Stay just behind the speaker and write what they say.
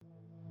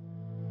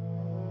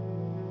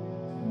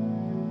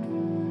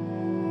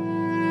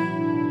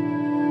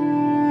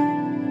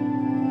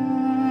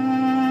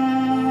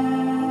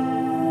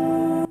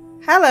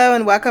Hello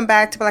and welcome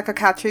back to Black Girl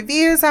Couch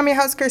Reviews. I'm your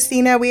host,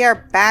 Christina. We are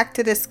back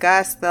to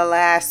discuss the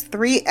last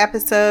 3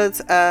 episodes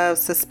of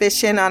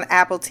Suspicion on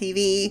Apple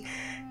TV.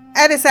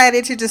 I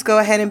decided to just go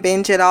ahead and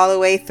binge it all the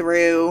way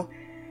through.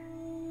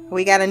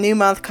 We got a new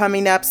month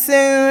coming up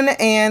soon,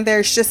 and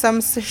there's just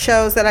some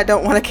shows that I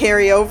don't want to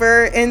carry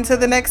over into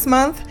the next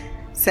month,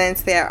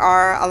 since there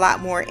are a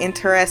lot more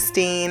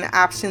interesting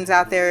options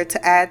out there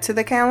to add to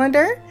the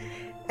calendar.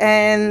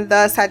 And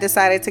thus I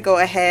decided to go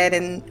ahead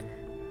and,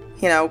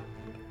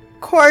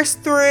 course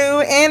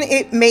through, and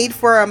it made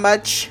for a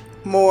much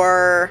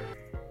more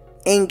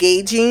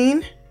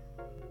engaging.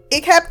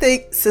 It kept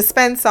the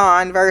suspense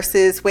on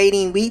versus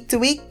waiting week to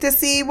week to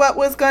see what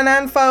was going to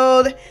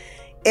unfold.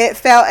 It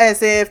felt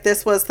as if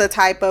this was the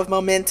type of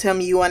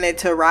momentum you wanted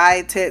to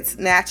ride to its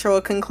natural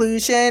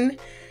conclusion.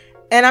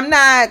 And I'm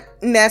not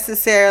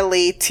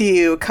necessarily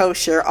too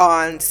kosher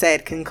on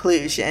said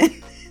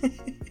conclusion.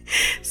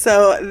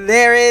 So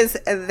there is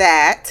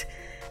that.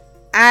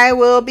 I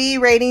will be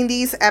rating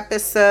these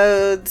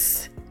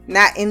episodes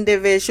not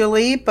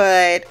individually,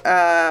 but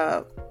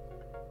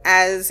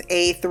as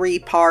a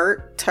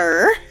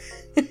 3-parter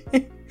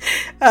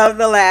of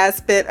the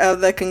last bit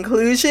of the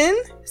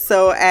conclusion.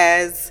 So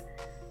as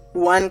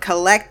one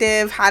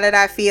collective, how did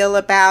I feel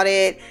about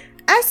it?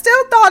 I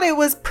still thought it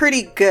was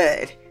pretty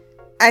good.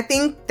 I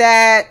think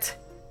that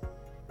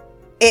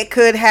it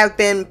could have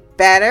been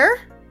better.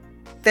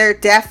 There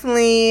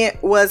definitely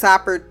was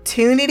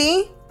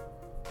opportunity,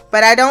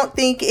 but I don't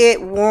think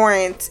it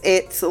warrants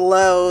its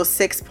low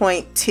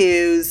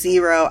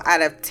 6.20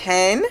 out of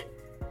 10.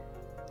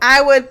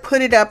 I would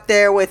put it up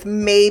there with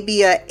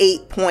maybe a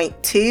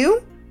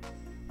 8.2.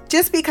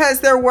 Just because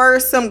there were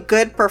some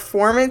good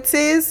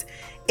performances.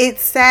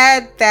 It's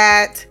sad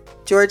that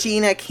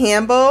Georgina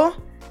Campbell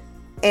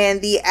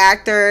and the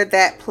actor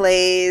that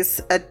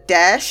plays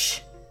Adesh,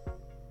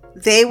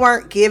 they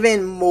weren't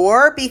given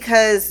more,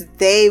 because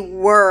they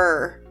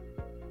were...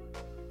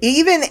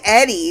 Even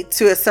Eddie,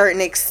 to a certain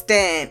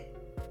extent,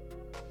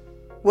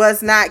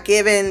 was not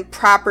given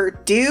proper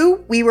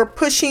due. We were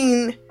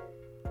pushing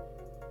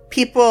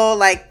people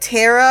like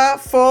Tara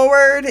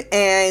forward,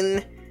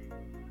 and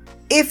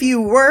if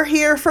you were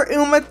here for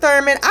Uma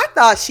Thurman, I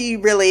thought she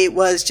really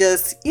was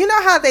just,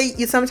 how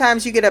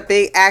sometimes you get a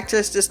big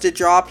actress just to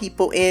draw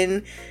people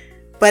in,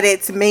 but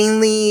it's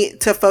mainly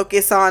to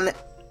focus on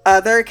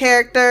other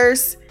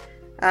characters.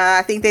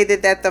 I think they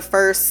did that the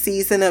first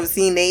season of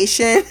Z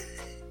Nation.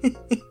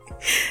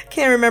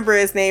 Can't remember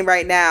his name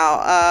right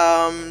now.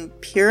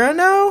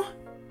 Pirano?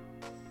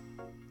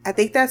 I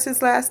think that's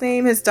his last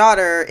name. His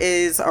daughter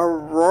is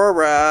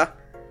Aurora.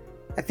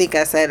 I think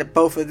I said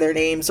both of their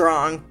names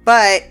wrong,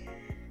 but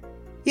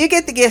you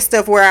get the gist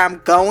of where I'm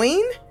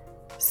going.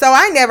 So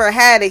I never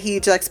had a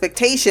huge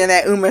expectation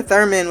that Uma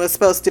Thurman was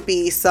supposed to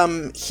be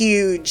some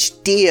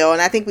huge deal.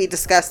 And I think we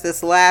discussed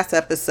this last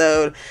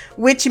episode,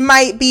 which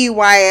might be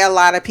why a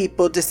lot of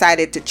people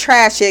decided to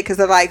trash it, because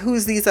they're like,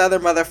 who's these other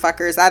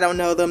motherfuckers? I don't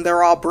know them.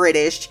 They're all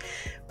British.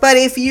 But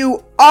if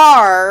you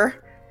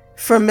are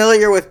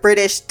familiar with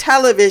British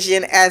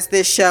television, as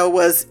this show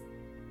was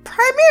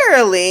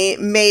primarily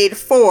made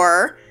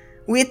for,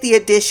 with the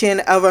addition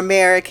of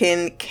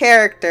American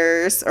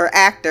characters or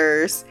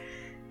actors,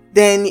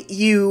 then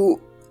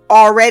you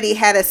already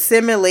had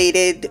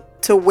assimilated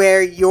to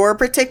where your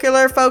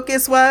particular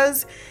focus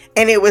was,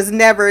 and it was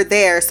never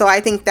there. So I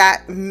think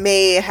that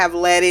may have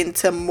led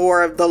into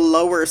more of the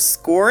lower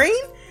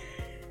scoring.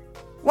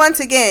 Once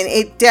again,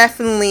 it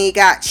definitely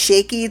got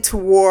shaky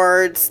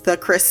towards the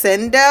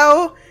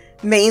crescendo,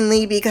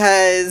 mainly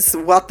because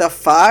what the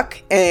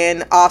fuck,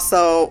 and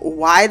also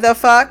why the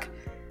fuck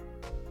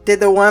did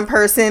the one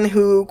person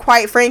who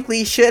quite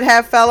frankly should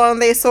have fell on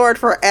their sword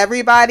for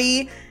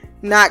everybody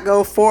not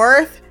go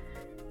forth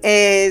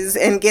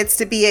and gets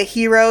to be a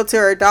hero to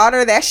her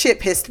daughter? That shit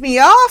pissed me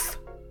off.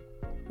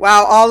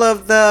 While all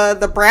of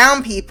the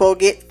brown people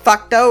get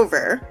fucked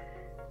over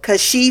because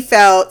she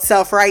felt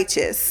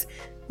self-righteous.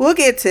 We'll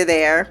get to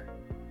there.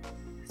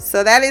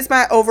 So that is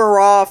my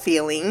overall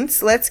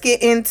feelings. Let's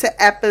get into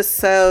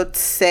episode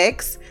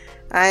 6.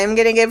 I'm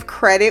going to give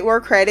credit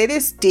where credit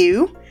is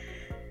due.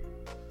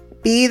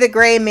 Be the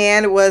Gray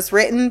Man was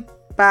written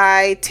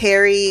by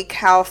Terry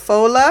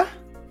Calfola,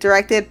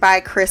 directed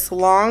by Chris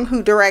Long,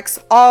 who directs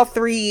all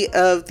 3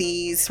 of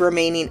these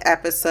remaining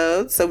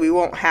episodes, so we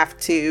won't have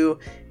to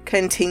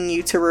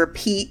continue to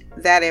repeat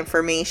that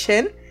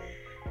information.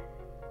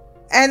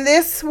 And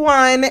this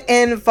one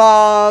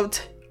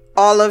involved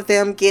all of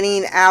them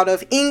getting out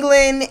of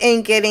England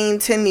and getting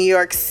to New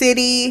York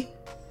City.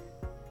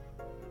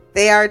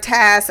 They are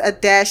tasked,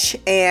 Adesh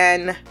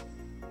and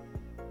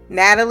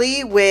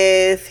Natalie,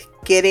 with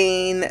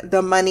getting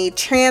the money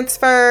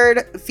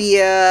transferred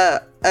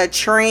via a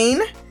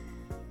train,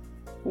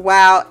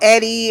 while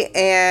Eddie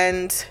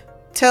and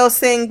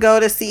Tilson go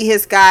to see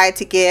his guy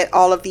to get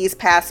all of these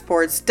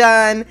passports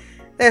done.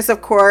 There's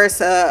of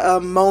course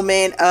a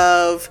moment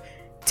of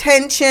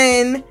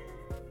tension.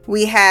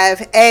 We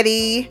have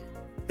Eddie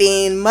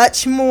being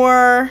much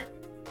more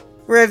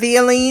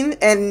revealing,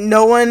 and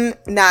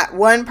not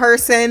one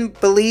person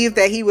believed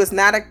that he was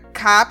not a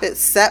cop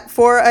except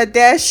for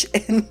Adesh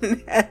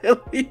and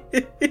Natalie.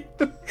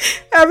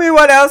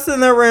 Everyone else in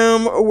the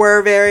room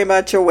were very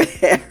much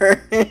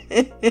aware.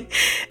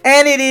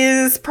 And it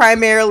is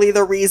primarily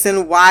the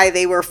reason why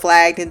they were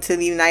flagged into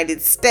the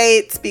United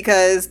States,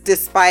 because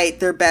despite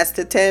their best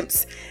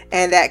attempts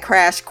and that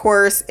crash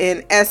course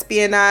in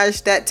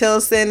espionage that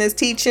Tilson is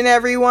teaching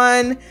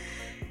everyone,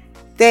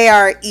 they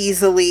are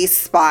easily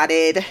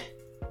spotted.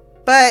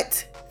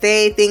 But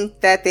they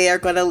think that they are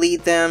going to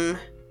lead them,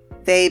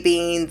 they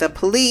being the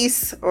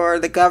police or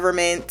the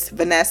government,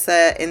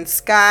 Vanessa and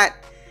Scott,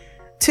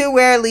 to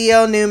where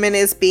Leo Newman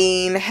is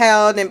being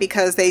held. And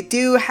because they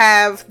do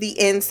have the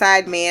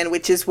inside man,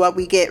 which is what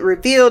we get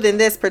revealed in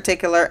this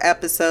particular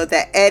episode,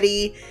 that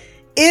Eddie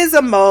is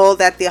a mole,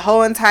 that the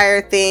whole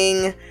entire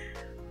thing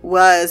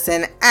was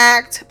an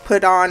act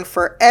put on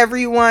for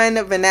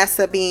everyone,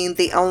 Vanessa being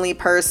the only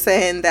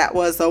person that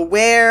was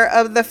aware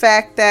of the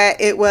fact that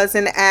it was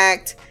an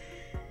act.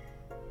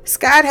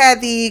 Scott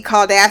had the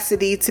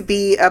audacity to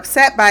be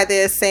upset by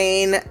this,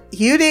 saying,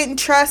 "You didn't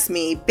trust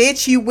me,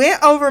 bitch. You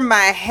went over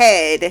my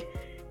head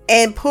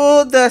and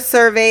pulled the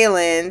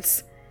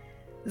surveillance.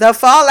 The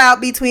fallout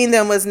between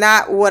them was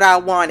not what I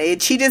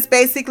wanted." She just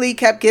basically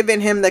kept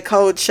giving him the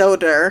cold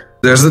shoulder.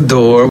 There's a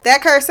door.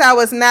 That curse out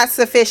was not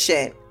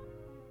sufficient.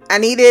 I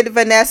needed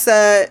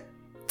Vanessa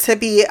to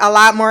be a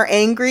lot more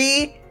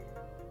angry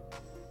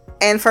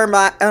and for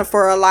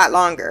a lot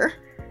longer.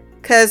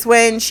 Because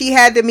when she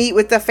had to meet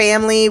with the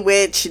family,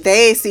 which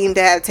they seem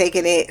to have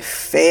taken it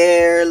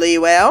fairly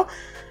well,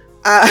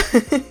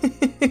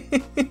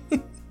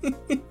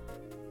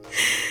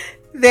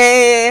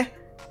 they,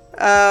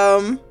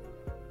 all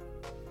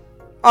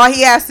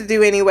he has to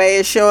do anyway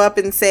is show up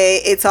and say,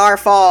 "It's our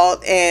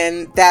fault,"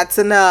 and that's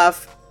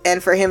enough.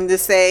 And for him to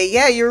say,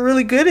 "Yeah, you're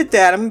really good at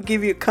that. I'm going to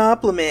give you a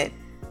compliment."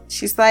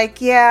 She's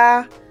like,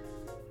 "Yeah,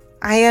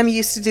 I am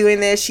used to doing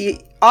this." She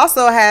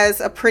also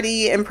has a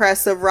pretty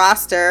impressive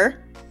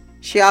roster.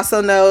 She also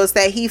knows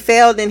that he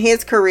failed in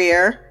his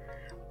career.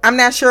 I'm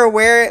not sure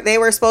where they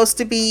were supposed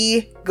to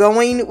be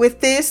going with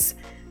this,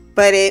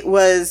 but it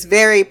was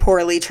very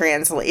poorly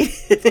translated.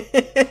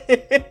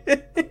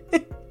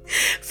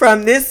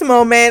 From this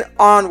moment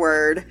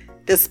onward,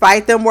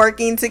 despite them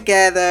working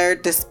together,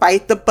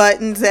 despite the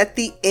buttons at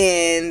the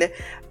end,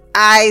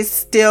 I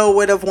still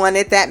would have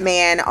wanted that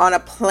man on a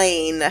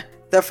plane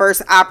the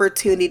first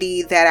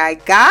opportunity that I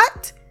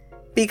got,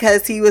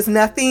 because he was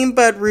nothing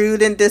but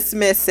rude and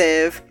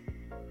dismissive.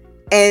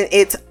 And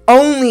it's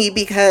only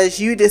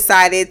because you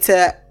decided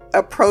to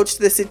approach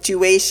the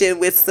situation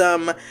with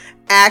some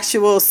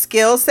actual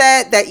skill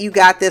set that you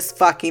got this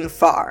fucking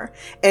far.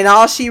 And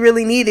all she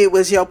really needed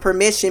was your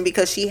permission,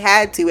 because she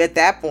had to at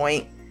that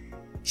point.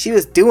 She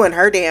was doing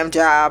her damn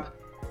job.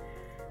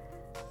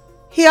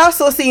 He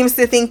also seems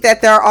to think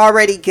that they're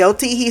already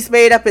guilty. He's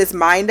made up his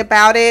mind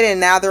about it, and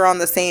now they're on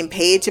the same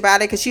page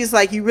about it, because she's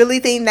like, "You really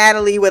think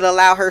Natalie would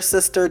allow her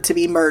sister to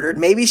be murdered?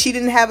 Maybe she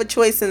didn't have a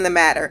choice in the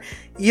matter.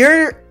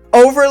 You're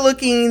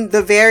overlooking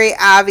the very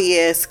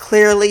obvious.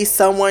 Clearly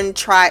someone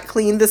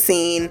cleaned the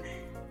scene,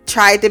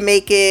 tried to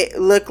make it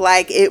look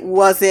like it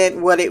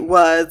wasn't what it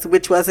was,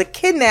 which was a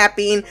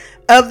kidnapping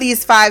of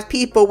these 5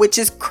 people, which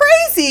is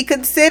crazy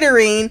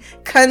considering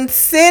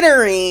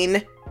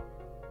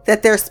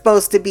that they're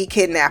supposed to be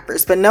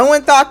kidnappers. But no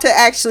one thought to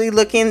actually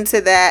look into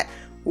that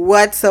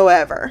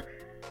whatsoever.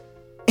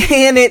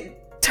 And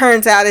it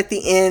turns out at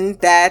the end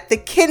that the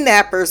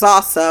kidnappers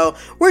also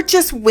were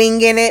just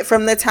winging it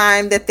from the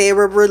time that they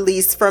were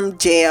released from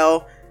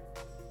jail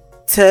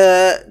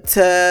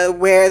to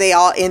where they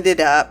all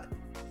ended up.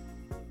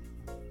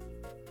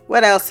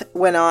 What else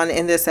went on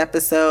in this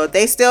episode?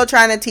 They still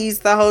trying to tease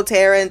the whole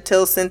Tara and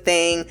Tilson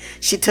thing.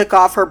 She took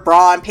off her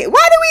bra and pants.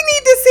 Why do we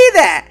need to see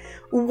that?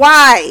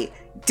 Why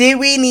did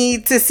we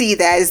need to see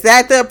that? Is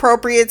that the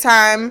appropriate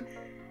time?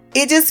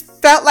 It just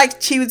felt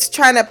like she was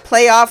trying to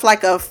play off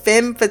like a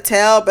femme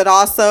fatale, but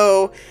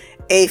also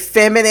a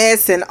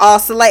feminist, and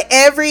also like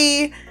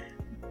every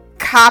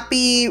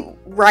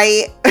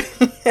copyright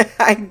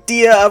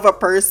idea of a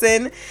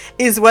person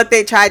is what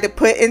they tried to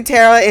put in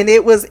Tara, and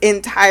it was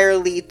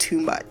entirely too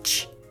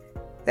much.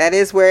 That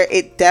is where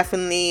it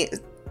definitely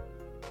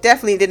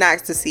did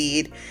not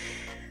succeed.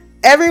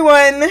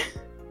 Everyone,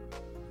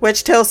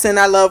 which Tilson,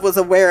 I love, was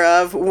aware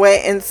of,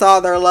 went and saw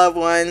their loved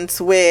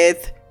ones,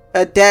 with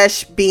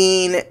Adesh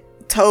being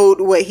told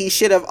what he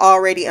should have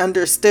already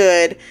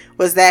understood,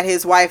 was that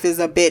his wife is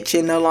a bitch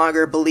and no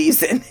longer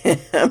believes in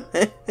him.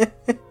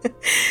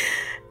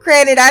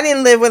 Granted, I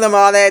didn't live with him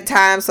all that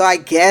time, so I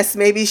guess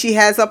maybe she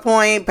has a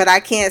point, but I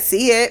can't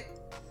see it.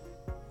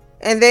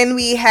 And then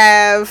we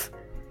have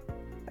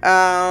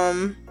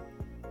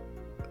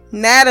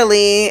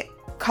Natalie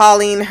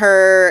calling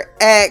her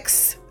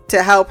ex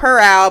to help her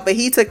out, but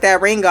he took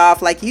that ring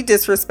off like, "You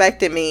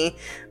disrespected me.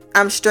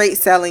 I'm straight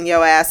selling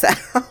your ass out."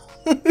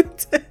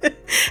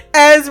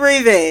 As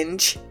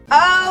revenge.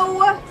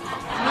 Oh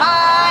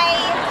my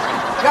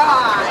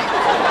God.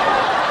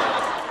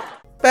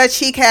 But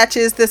she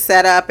catches the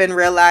setup and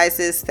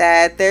realizes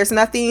that there's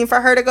nothing for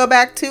her to go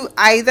back to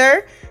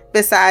either,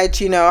 besides,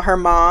 her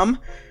mom.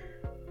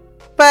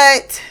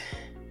 But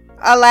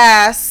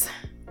alas,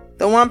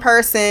 the one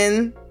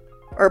person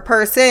or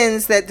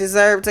persons that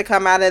deserve to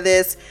come out of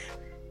this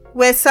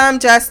with some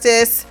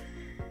justice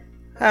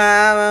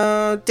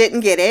didn't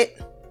get it.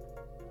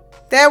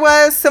 There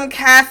was some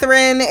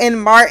Catherine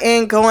and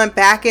Martin going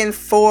back and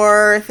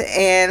forth,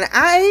 and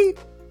I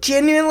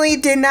genuinely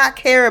did not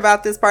care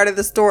about this part of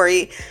the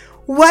story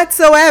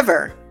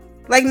whatsoever.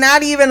 Like,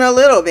 not even a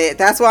little bit.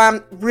 That's why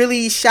I'm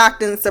really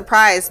shocked and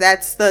surprised.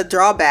 That's the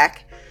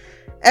drawback.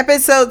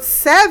 Episode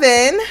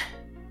 7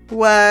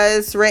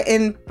 was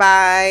written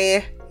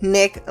by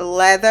Nick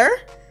Leather,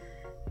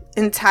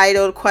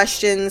 entitled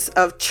Questions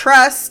of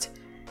Trust.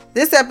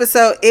 This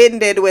episode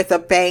ended with a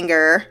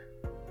banger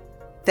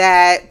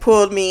that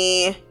pulled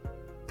me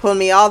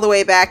all the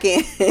way back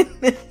in.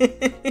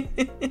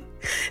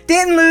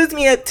 Didn't lose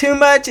me too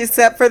much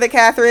except for the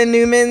Catherine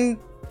Newman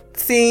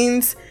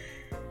scenes.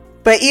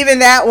 But even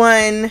that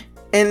one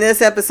in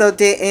this episode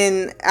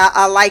didn't,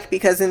 I like,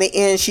 because in the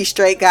end she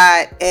straight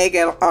got egg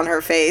on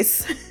her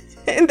face.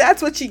 And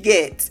that's what she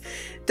gets.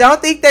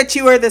 Don't think that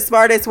you are the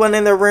smartest one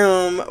in the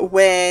room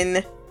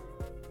when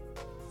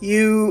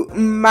you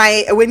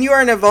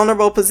are in a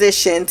vulnerable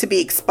position to be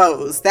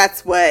exposed.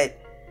 That's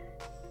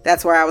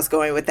where I was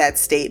going with that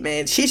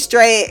statement. She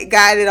straight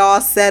got it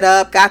all set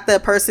up, got the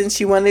person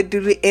she wanted to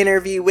do the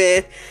interview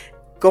with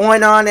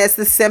going on as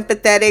the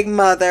sympathetic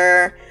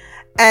mother,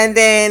 and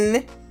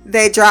then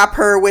they drop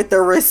her with the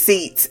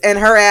receipts, and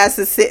her ass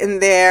is sitting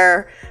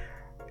there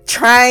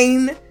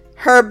trying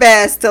her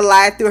best to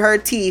lie through her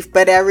teeth,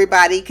 but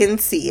everybody can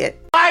see it.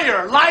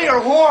 Liar,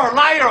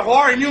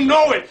 whore, and you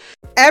know it.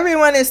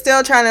 Everyone is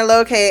still trying to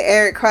locate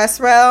Eric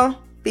Cresswell,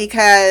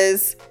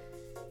 because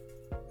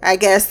I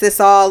guess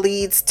this all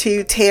leads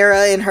to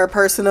Tara and her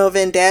personal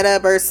vendetta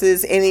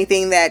versus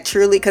anything that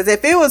truly, because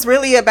if it was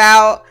really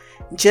about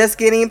just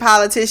getting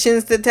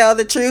politicians to tell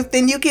the truth,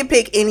 then you can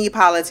pick any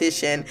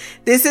politician.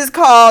 This is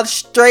called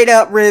straight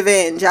up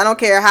revenge. I don't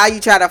care how you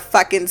try to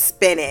fucking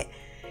spin it.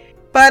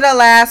 But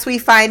alas, we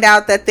find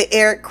out that the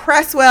Eric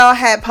Cresswell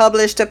had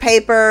published a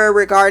paper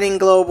regarding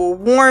global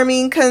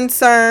warming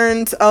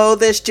concerns. Oh,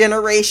 this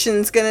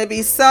generation's gonna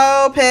be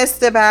so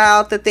pissed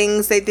about the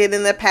things they did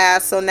in the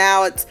past. So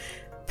now it's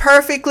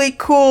perfectly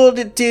cool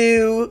to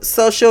do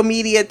social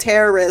media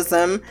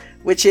terrorism,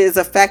 which is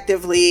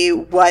effectively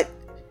what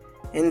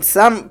in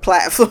some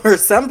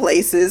platforms, some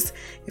places,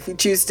 if you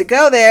choose to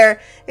go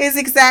there, is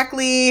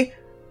exactly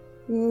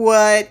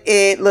what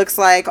it looks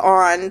like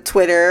on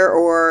Twitter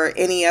or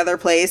any other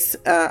place.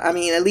 I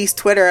mean, at least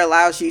Twitter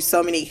allows you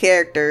so many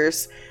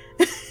characters.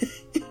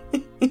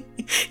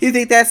 You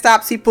think that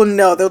stops people?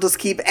 No, they'll just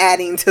keep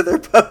adding to their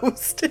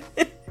post.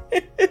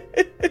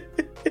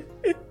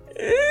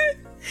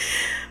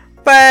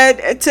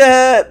 But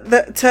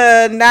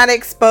to not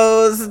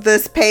expose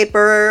this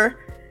paper,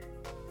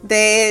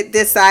 they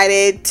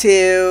decided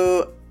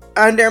to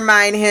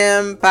undermine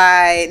him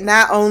by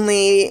not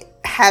only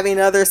having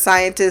other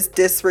scientists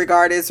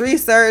disregard his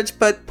research,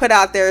 but put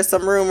out there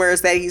some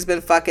rumors that he's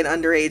been fucking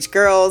underage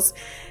girls.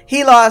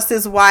 He lost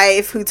his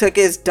wife, who took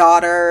his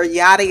daughter,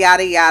 yada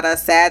yada yada,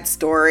 sad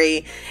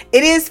story.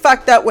 It is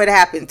fucked up what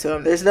happened to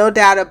him. There's no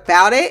doubt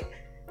about it.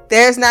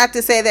 There's not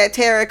to say that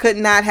Tara could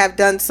not have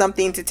done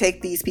something to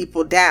take these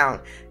people down.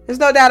 There's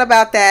no doubt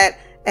about that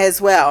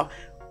as well.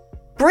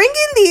 Bringing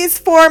these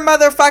 4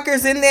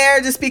 motherfuckers in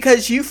there just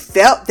because you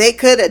felt they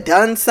could have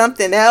done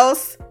something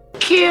else?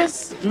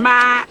 Kiss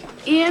my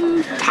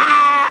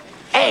entire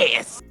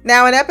ass.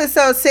 Now in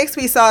episode 6,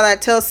 we saw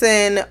that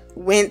Tilson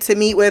went to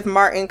meet with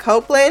Martin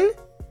Copeland.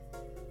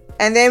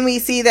 And then we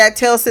see that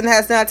Tilson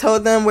has not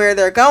told them where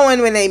they're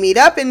going when they meet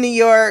up in New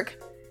York.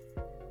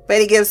 But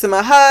he gives them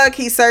a hug.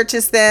 He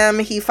searches them.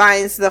 He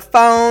finds the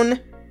phone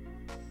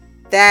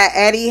that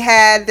Eddie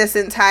had this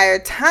entire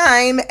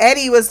time.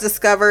 Eddie was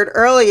discovered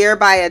earlier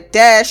by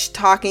Adesh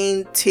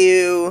talking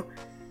to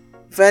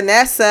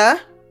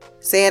Vanessa,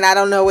 saying, I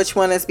don't know which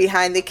one is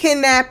behind the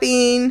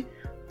kidnapping.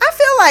 I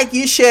feel like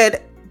you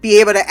should be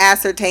able to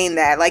ascertain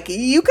that. Like,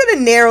 you could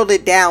have narrowed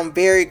it down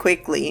very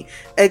quickly.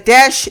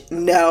 Adesh,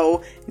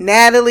 no.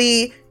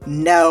 Natalie,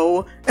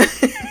 no.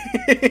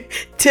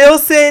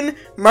 Tilson,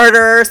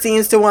 murderer,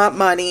 seems to want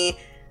money.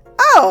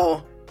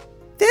 Oh,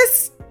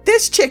 this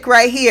chick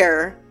right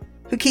here,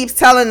 who keeps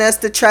telling us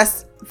to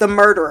trust the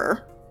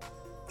murderer.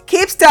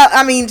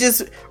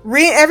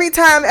 Every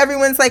time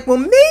everyone's like, well,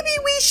 maybe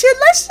let's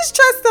just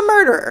trust the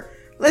murderer.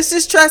 Let's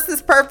just trust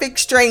this perfect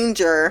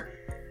stranger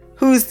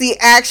who's the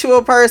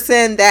actual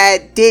person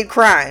that did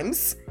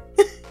crimes.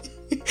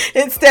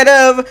 Instead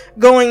of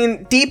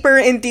going deeper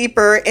and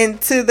deeper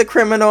into the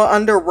criminal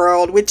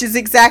underworld, which is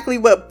exactly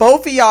what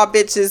both of y'all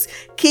bitches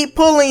keep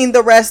pulling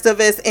the rest of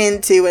us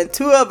into, and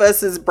 2 of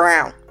us is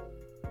brown.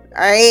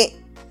 Alright?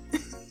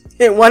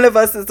 And 1 of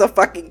us is a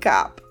fucking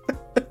cop.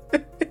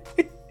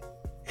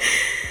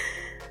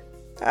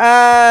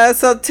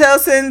 So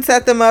Tilson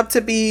set them up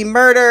to be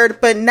murdered,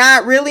 but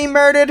not really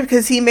murdered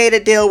because he made a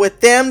deal with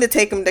them to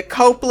take him to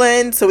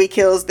Copeland. So he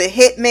kills the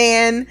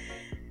hitman.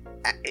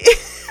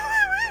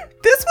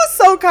 This was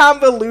so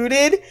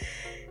convoluted.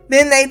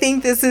 Then they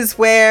think this is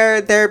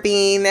where they're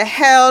being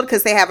held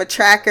because they have a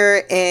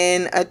tracker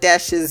in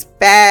Adesh's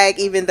bag,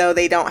 even though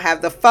they don't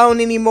have the phone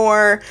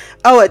anymore.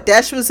 Oh,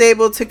 Adesh was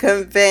able to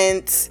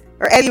convince,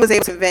 or Eddie was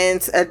able to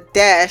convince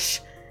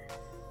Adesh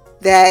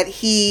that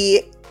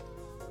he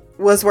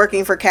was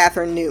working for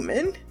Catherine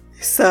Newman.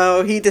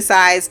 So he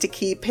decides to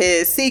keep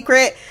his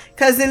secret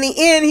because in the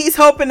end, he's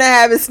hoping to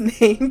have his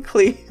name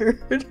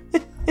cleared.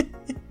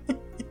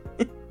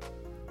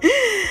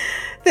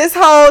 This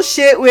whole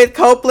shit with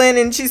Copeland,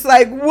 and she's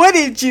like, what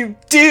did you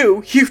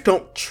do? You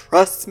don't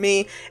trust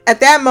me. At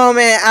that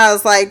moment, I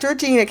was like,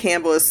 Georgina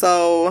Campbell is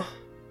so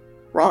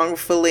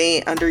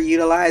wrongfully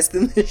underutilized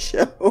in this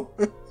show.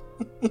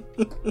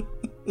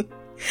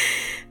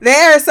 They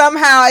are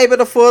somehow able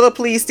to fool the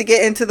police to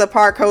get into the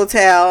Park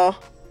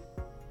Hotel.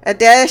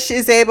 Adesh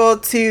is able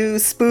to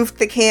spoof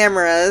the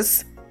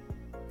cameras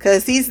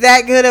because he's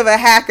that good of a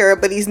hacker,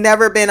 but he's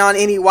never been on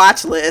any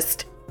watch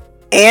list.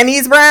 And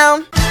he's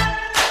brown.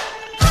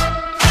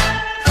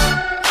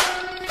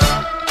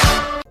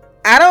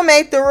 I don't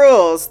make the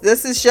rules.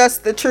 This is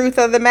just the truth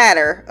of the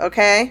matter,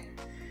 okay?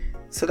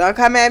 So don't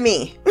come at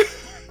me.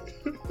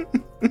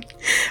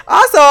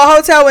 Also, a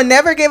hotel would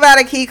never give out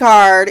a key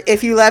card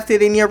if you left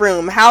it in your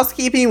room.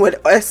 Housekeeping would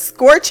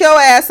escort your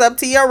ass up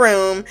to your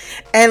room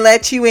and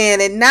let you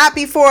in, and not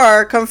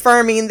before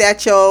confirming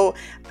that your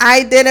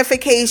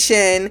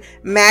identification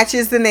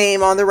matches the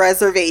name on the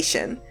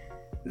reservation.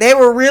 They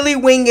were really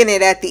winging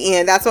it at the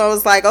end. That's why I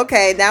was like,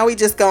 okay, now we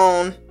just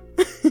gone.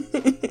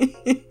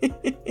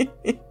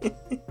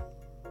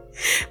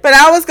 But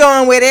I was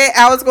going with it.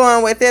 I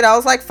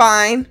was like,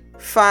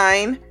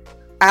 fine.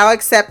 I'll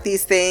accept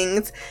these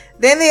things.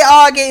 Then they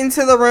all get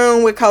into the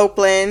room with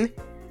Copeland.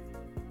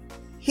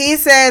 He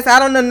says, I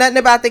don't know nothing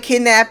about the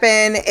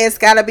kidnapping. It's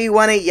gotta be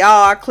one of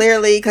y'all,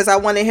 clearly, because I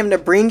wanted him to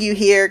bring you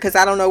here, because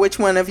I don't know which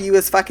one of you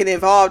is fucking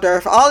involved, or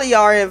if all of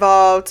y'all are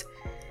involved.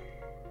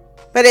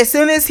 But as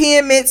soon as he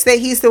admits that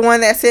he's the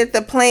one that sent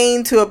the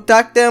plane to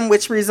abduct them,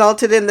 which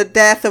resulted in the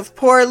death of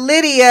poor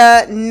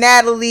Lydia,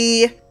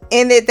 Natalie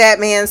ended that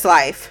man's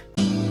life.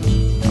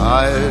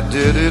 I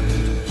did it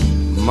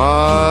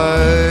my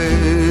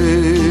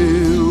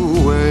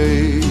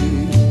way.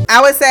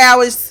 I would say I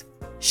was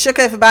shook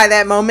up by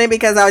that moment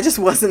because I just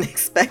wasn't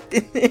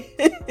expecting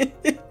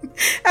it.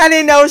 I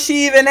didn't know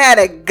she even had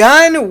a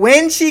gun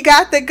when she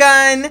got the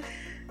gun.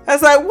 I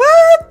was like,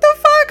 what the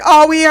fuck?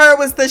 All we heard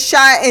was the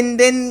shot, and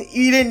then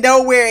you didn't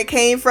know where it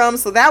came from.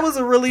 So that was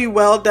a really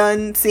well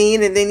done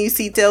scene. And then you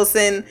see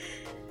Tilson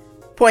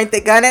point the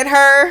gun at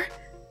her.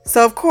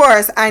 So of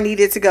course I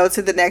needed to go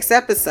to the next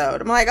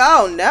episode. I'm like,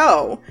 oh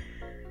no.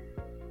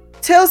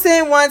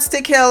 Tilson wants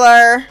to kill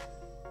her,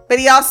 but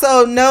he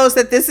also knows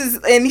that this is,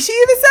 and she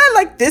even said,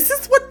 like, this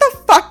is what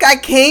the fuck I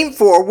came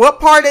for.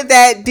 What part of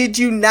that did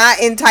you not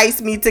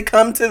entice me to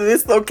come to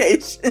this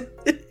location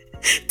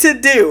to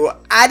do?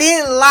 I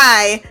didn't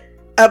lie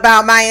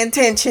about my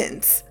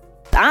intentions.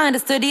 I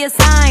understood the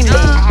assignment.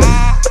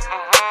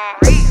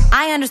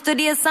 I understood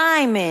the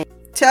assignment.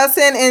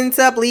 Tilson ends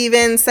up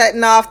leaving,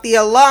 setting off the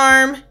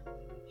alarm.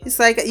 He's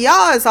like,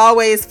 y'all is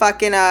always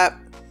fucking up.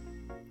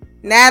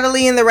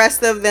 Natalie and the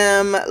rest of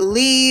them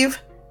leave.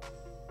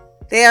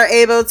 They are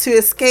able to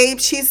escape.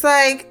 She's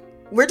like,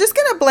 we're just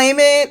gonna blame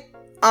it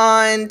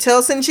on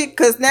Tilson.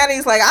 Because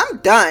Natalie's like, I'm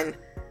done.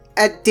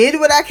 I did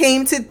what I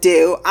came to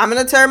do. I'm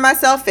gonna turn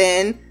myself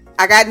in.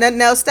 I got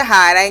nothing else to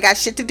hide. I ain't got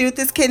shit to do with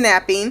this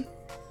kidnapping.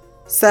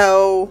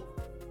 So,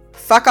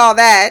 fuck all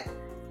that.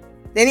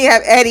 Then you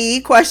have Eddie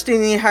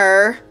questioning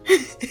her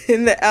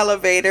in the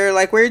elevator.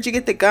 Like, where'd you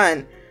get the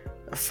gun?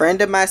 A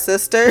friend of my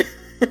sister?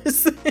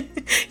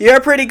 You're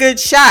a pretty good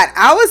shot.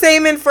 I was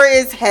aiming for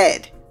his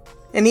head.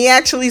 And he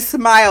actually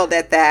smiled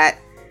at that.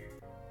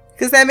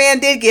 Because that man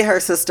did get her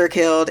sister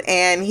killed.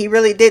 And he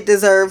really did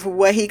deserve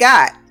what he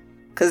got.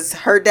 Because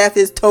her death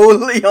is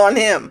totally on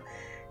him.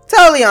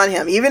 Totally on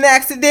him. Even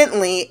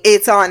accidentally,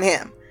 it's on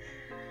him.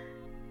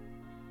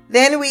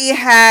 Then we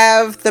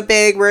have the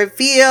big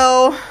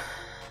reveal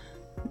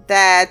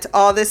that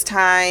all this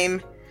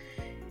time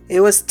it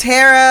was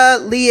Tara,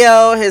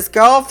 Leo, his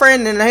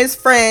girlfriend, and his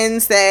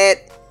friends that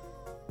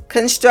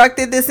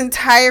constructed this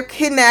entire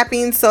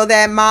kidnapping so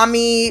that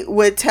mommy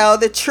would tell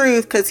the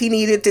truth, because he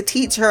needed to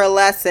teach her a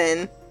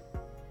lesson,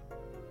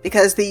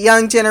 because the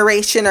young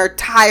generation are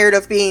tired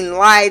of being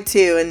lied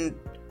to and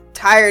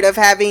tired of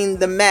having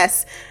the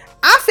mess.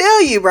 I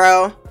feel you,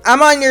 bro.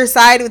 I'm on your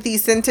side with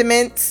these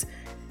sentiments.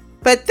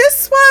 But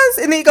this was,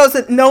 and then he goes,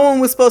 no one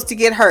was supposed to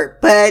get hurt.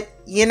 But,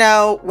 you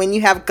know, when you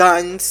have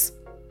guns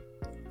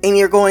and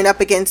you're going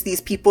up against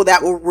these people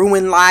that will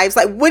ruin lives,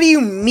 like, what do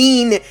you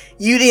mean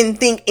you didn't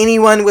think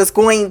anyone was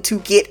going to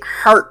get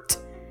hurt?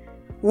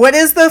 What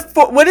is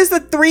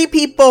the 3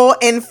 people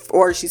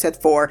or she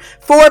said 4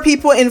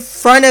 people in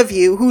front of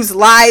you whose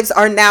lives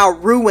are now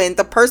ruined?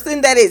 The person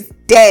that is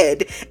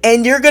dead,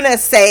 and you're gonna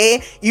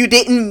say you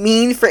didn't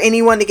mean for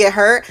anyone to get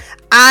hurt?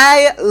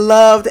 I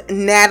loved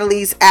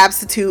Natalie's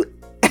absolute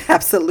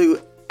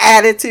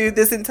attitude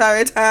this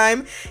entire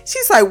time.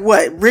 She's like,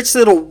 what, rich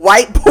little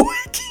white boy?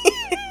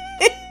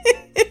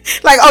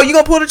 Like, oh, you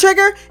gonna pull the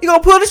trigger? You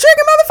gonna pull the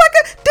trigger,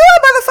 motherfucker? Do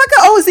it, motherfucker.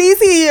 Oh, it's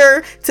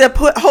easier to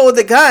hold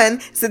the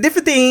gun. It's a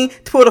different thing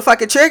to pull the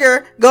fucking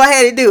trigger. Go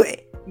ahead and do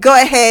it. Go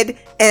ahead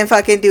and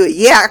fucking do it.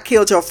 Yeah, I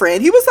killed your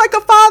friend. He was like a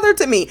father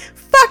to me.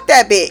 Fuck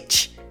that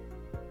bitch.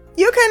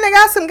 You couldn't have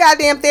got some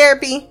goddamn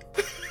therapy.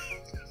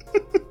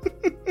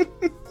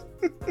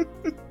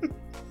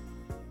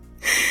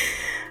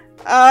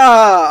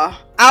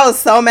 Oh, I was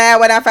so mad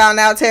when I found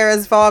out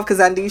Tara's involved because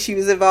I knew she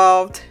was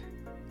involved.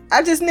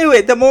 I just knew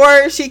it. The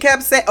more she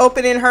kept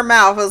opening her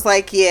mouth, I was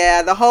like,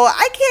 yeah, the whole,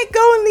 I can't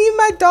go and leave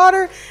my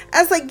daughter.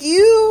 I was like,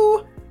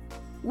 you're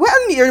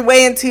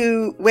way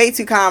too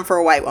calm for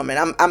a white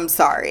woman. I'm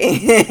sorry.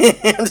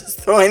 I'm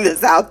just throwing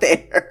this out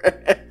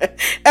there.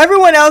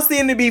 Everyone else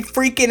seemed to be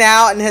freaking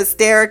out and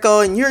hysterical,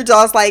 and you're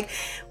just like,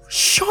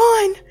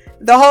 Sean,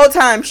 the whole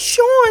time.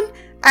 Sean,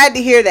 I had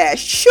to hear that.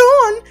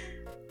 Sean,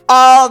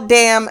 all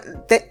damn,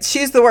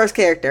 she's the worst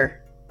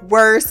character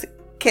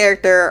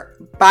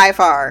by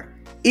far.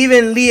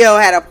 Even Leo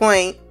had a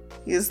point.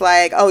 He's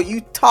like, oh,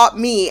 you taught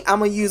me, I'm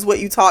gonna use what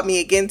you taught me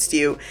against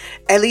you.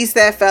 At least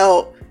that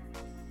felt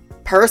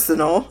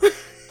personal.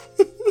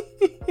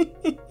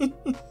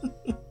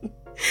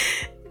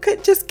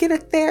 Could just get a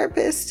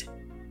therapist.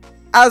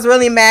 I was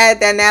really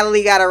mad that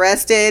Natalie got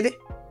arrested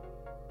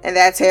and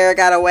that Tara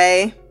got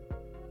away.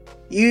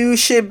 You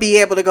should be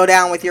able to go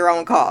down with your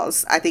own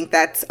cause. I think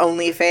that's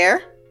only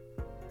fair.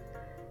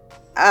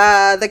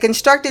 The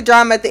constructed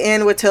drama at the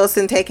end with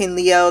Tilson taking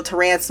Leo to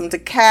ransom to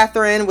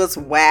Catherine was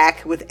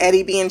whack, with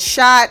Eddie being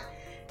shot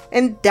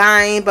and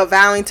dying but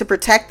vowing to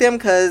protect them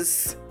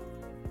because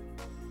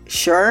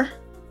sure.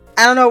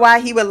 I don't know why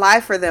he would lie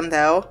for them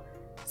though.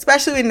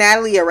 Especially with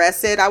Natalie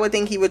arrested, I would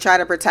think he would try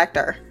to protect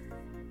her.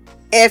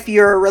 If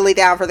you're really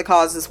down for the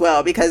cause as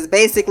well, because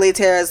basically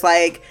Tara's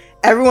like,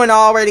 everyone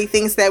already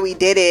thinks that we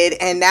did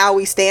it and now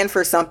we stand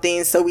for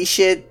something, so we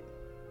should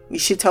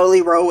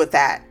totally roll with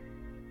that.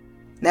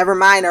 Never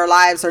mind, our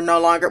lives are no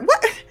longer...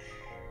 What?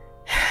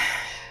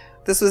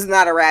 This was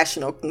not a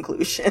rational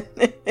conclusion.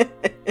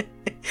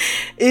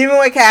 Even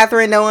with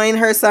Catherine knowing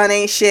her son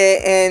ain't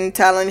shit and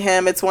telling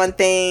him it's one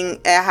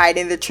thing at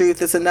hiding the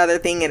truth, it's another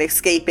thing at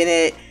escaping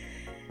it,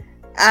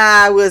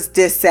 I was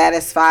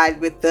dissatisfied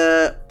with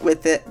the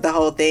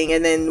whole thing.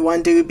 And then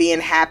one dude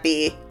being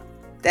happy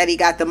that he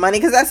got the money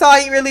because that's all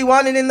he really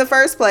wanted in the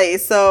first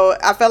place. So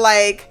I felt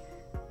like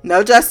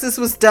no justice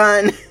was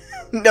done.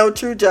 No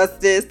true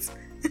justice.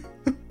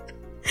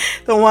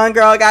 The one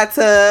girl got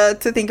to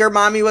think her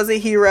mommy was a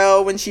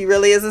hero when she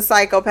really is a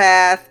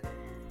psychopath.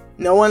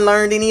 No one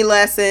learned any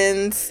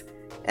lessons,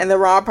 and the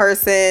wrong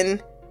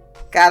person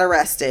got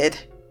arrested.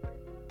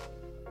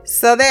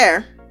 So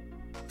there.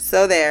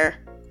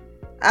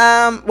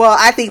 Well,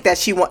 I think that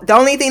the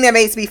only thing that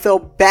makes me feel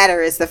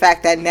better is the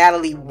fact that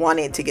Natalie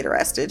wanted to get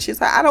arrested.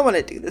 She's like, I don't want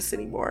to do this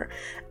anymore.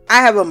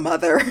 I have a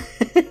mother.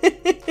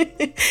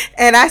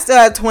 And I still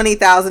have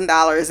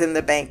 $20,000 in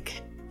the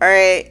bank. All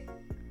right.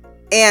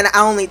 And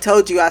I only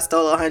told you I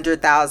stole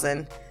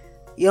 $100,000.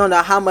 You don't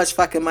know how much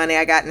fucking money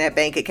I got in that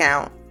bank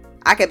account.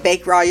 I could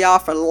bankroll y'all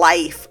for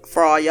life,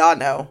 for all y'all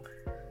know.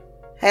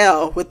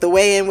 Hell, with the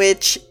way in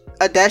which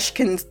Adesh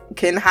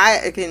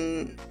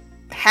can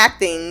hack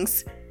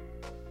things,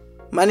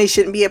 money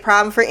shouldn't be a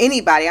problem for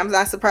anybody. I'm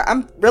not surprised.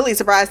 I'm really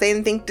surprised they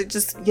didn't think to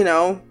just,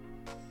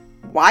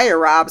 wire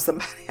rob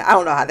somebody. I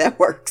don't know how that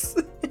works.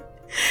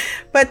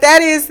 But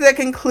that is the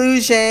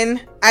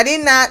conclusion. I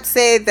did not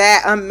say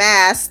that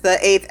Unmasked, the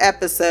 8th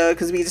episode,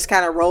 because we just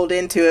kind of rolled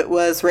into it,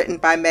 was written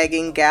by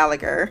Megan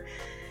Gallagher.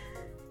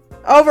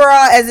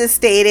 Overall, as it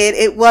stated,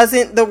 it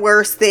wasn't the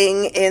worst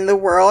thing in the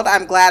world.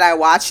 I'm glad I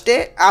watched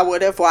it. I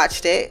would have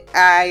watched it.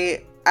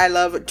 I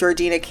love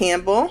Georgina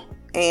Campbell,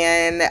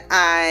 and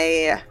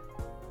I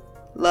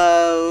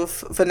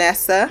love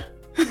Vanessa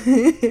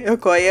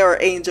Okoye, or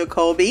Angel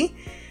Colby.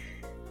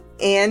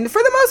 And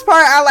for the most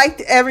part, I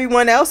liked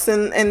everyone else,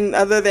 and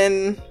other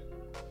than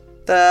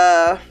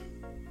the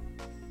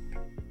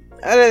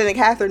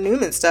Catherine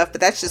Newman stuff, but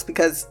that's just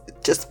because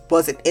it just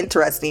wasn't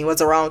interesting.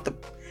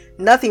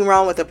 Nothing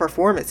wrong with the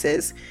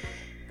performances.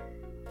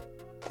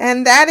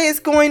 And that is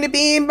going to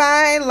be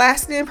my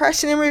lasting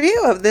impression and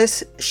review of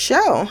this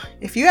show.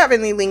 If you have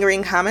any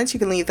lingering comments, you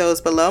can leave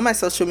those below. My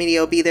social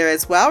media will be there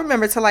as well.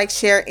 Remember to like,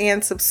 share,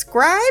 and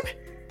subscribe.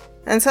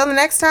 Until the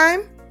next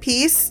time,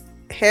 peace,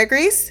 hair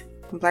grease,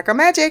 Black Girl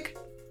Magic.